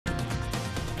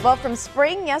Well, from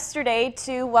spring yesterday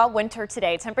to, well, winter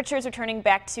today, temperatures are turning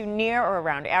back to near or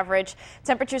around average.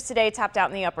 Temperatures today topped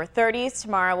out in the upper 30s.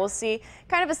 Tomorrow we'll see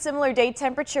kind of a similar day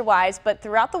temperature-wise, but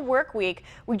throughout the work week,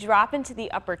 we drop into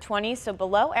the upper 20s, so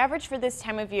below average for this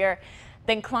time of year.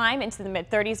 Then climb into the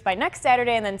mid-30s by next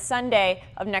Saturday, and then Sunday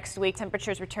of next week,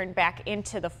 temperatures return back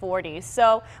into the 40s.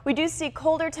 So we do see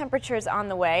colder temperatures on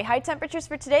the way. High temperatures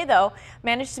for today, though,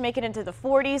 managed to make it into the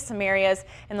 40s, some areas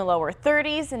in the lower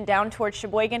 30s, and down towards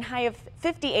Sheboygan, high of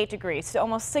 58 degrees, so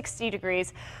almost 60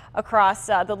 degrees across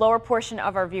the lower portion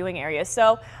of our viewing area.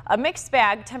 So a mixed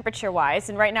bag temperature-wise,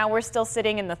 and right now we're still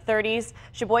sitting in the 30s.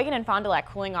 Sheboygan and Fond du Lac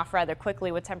cooling off rather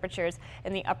quickly with temperatures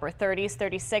in the upper 30s,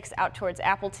 36 out towards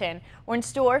Appleton. We're in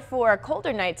store for a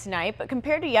colder night tonight, but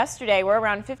compared to yesterday, we're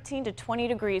around 15 to 20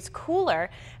 degrees cooler,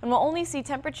 and we'll only see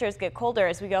temperatures get colder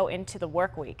as we go into the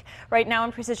work week. Right now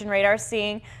in Precision Radar,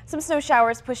 seeing some snow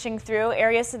showers pushing through.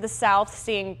 Areas to the south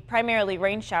seeing primarily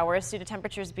rain showers due to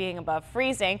temperatures being above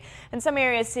freezing, and some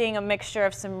areas seeing a mixture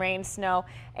of some rain, snow,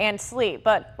 and sleet.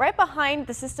 But right behind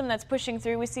the system that's pushing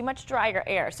through, we see much drier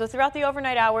air. So throughout the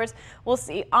overnight hours, we'll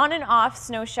see on and off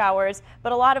snow showers,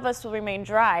 but a lot of us will remain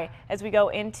dry as we go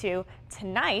into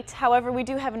tonight. However, we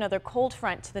do have another cold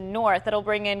front to the north that'll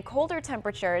bring in colder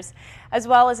temperatures, as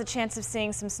well as a chance of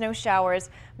seeing some snow showers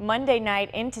Monday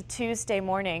night into Tuesday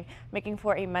morning, making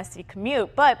for a messy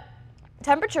commute. But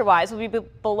temperature-wise, we'll be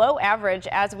below average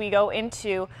as we go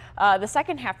into the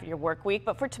second half of your work week.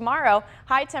 But for tomorrow,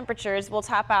 high temperatures will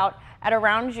top out at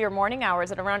around your morning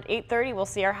hours. At around 8:30, we'll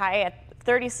see our high at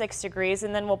 36 degrees,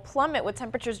 and then we'll plummet with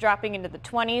temperatures dropping into the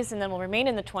 20s, and then we'll remain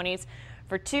in the 20s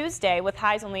for Tuesday, with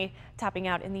highs only topping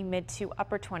out in the mid to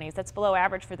upper 20s. That's below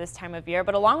average for this time of year.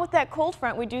 But along with that cold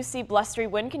front, we do see blustery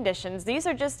wind conditions. These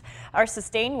are just our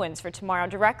sustained winds for tomorrow,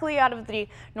 directly out of the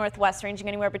northwest, ranging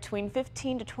anywhere between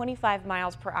 15 to 25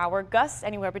 miles per hour. Gusts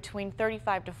anywhere between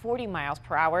 35 to 40 miles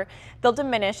per hour. They'll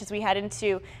diminish as we head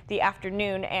into the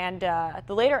afternoon and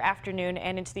the later afternoon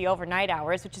and into the overnight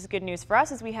hours, which is good news for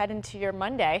us as we head into your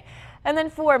Monday. And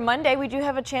then for Monday, we do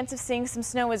have a chance of seeing some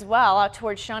snow as well out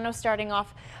towards Shawano, starting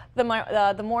off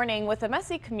the morning with a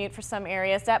messy commute for some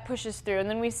areas. That pushes through, and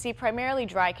then we see primarily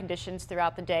dry conditions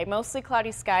throughout the day. Mostly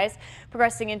cloudy skies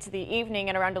progressing into the evening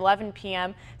at around 11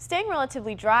 p.m. Staying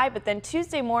relatively dry, but then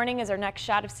Tuesday morning is our next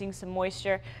shot of seeing some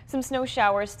moisture, some snow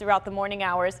showers throughout the morning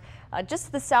hours. Just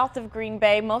to the south of Green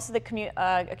Bay, most of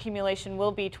the accumulation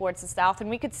will be towards the south, and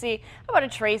we could see about a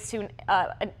trace to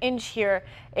an inch here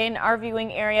in our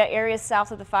viewing area. Areas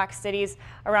south of the Fox Cities,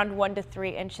 around 1 to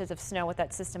 3 inches of snow with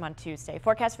that system on Tuesday.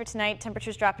 Forecast for tonight,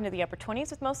 temperatures drop into the upper 20s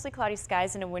with mostly cloudy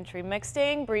skies and a wintry mix,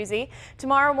 staying breezy.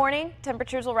 Tomorrow morning,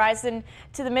 temperatures will rise into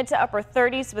the mid to upper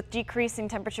 30s with decreasing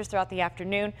temperatures throughout the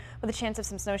afternoon, with a chance of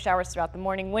some snow showers throughout the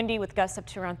morning. Windy with gusts up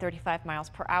to around 35 miles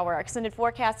per hour. Our extended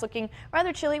forecast looking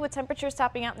rather chilly with temperatures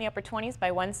topping out in the upper 20s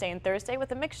by Wednesday and Thursday,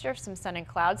 with a mixture of some sun and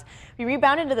clouds. We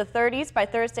rebound into the 30s by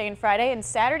Thursday and Friday, and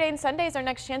Saturday and Sunday is our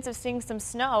next chance of seeing some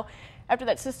snow after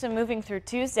that system moving through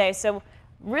Tuesday. So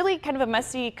really kind of a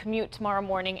messy commute tomorrow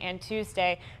morning and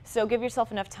Tuesday. So give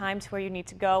yourself enough time to where you need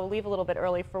to go. Leave a little bit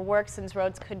early for work, since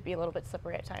roads could be a little bit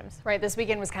slippery at times. Right, this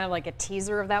weekend was kind of like a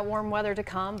teaser of that warm weather to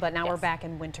come, but now Yes. we're back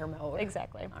in winter mode.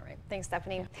 Exactly. All right, thanks,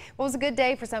 Stephanie. Well, it was a good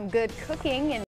day for some good cooking. And